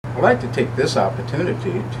I'd like to take this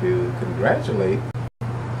opportunity to congratulate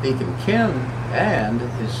Deacon Ken and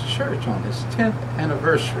his church on his 10th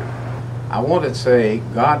anniversary. I want to say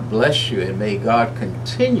God bless you, and may God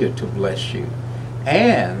continue to bless you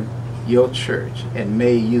and your church, and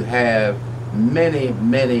may you have many,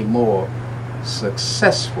 many more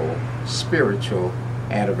successful spiritual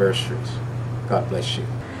anniversaries. God bless you.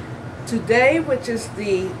 Today, which is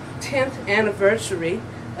the 10th anniversary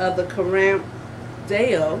of the Coram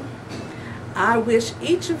Deo, I wish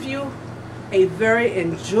each of you a very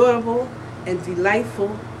enjoyable and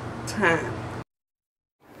delightful time.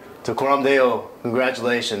 To Coram Deo,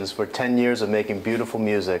 congratulations for 10 years of making beautiful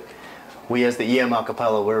music. We as the EM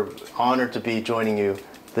Acapella, we're honored to be joining you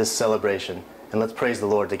this celebration, and let's praise the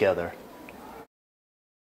Lord together.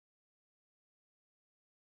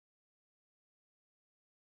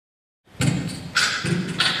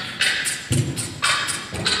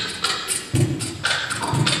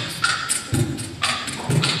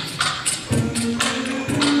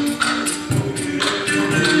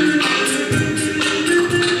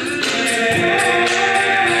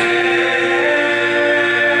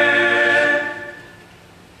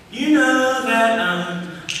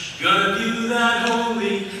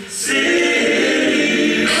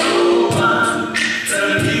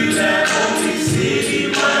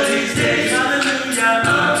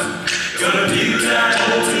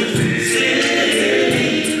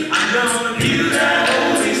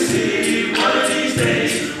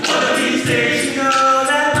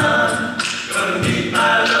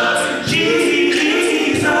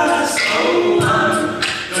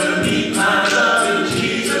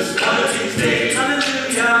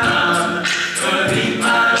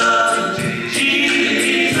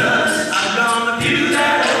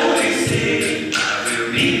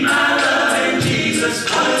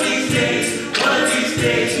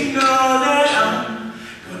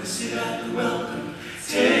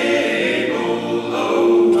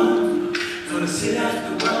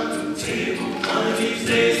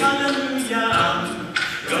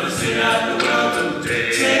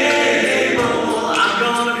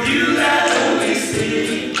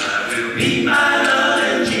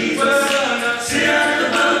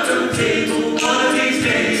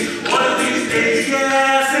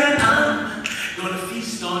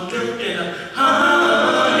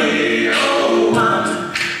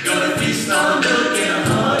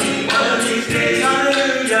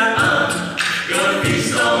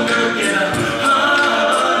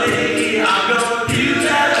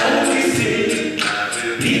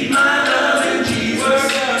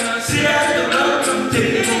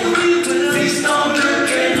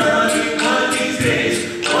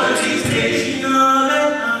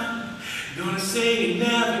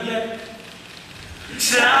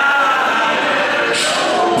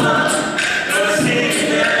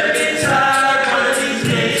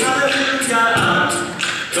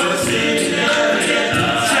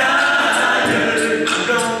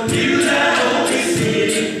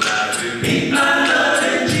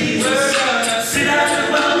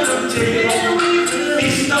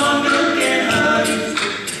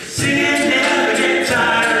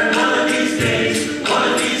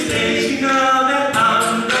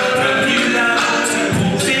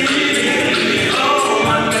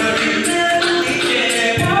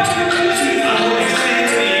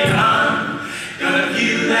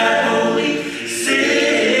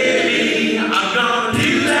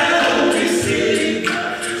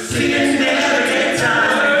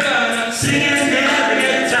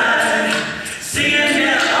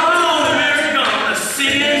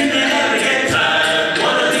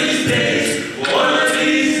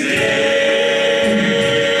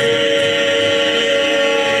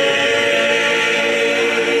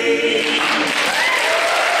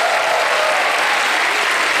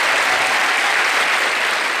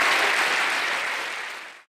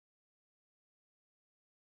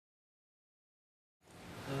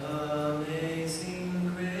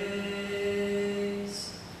 Amazing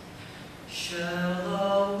grace,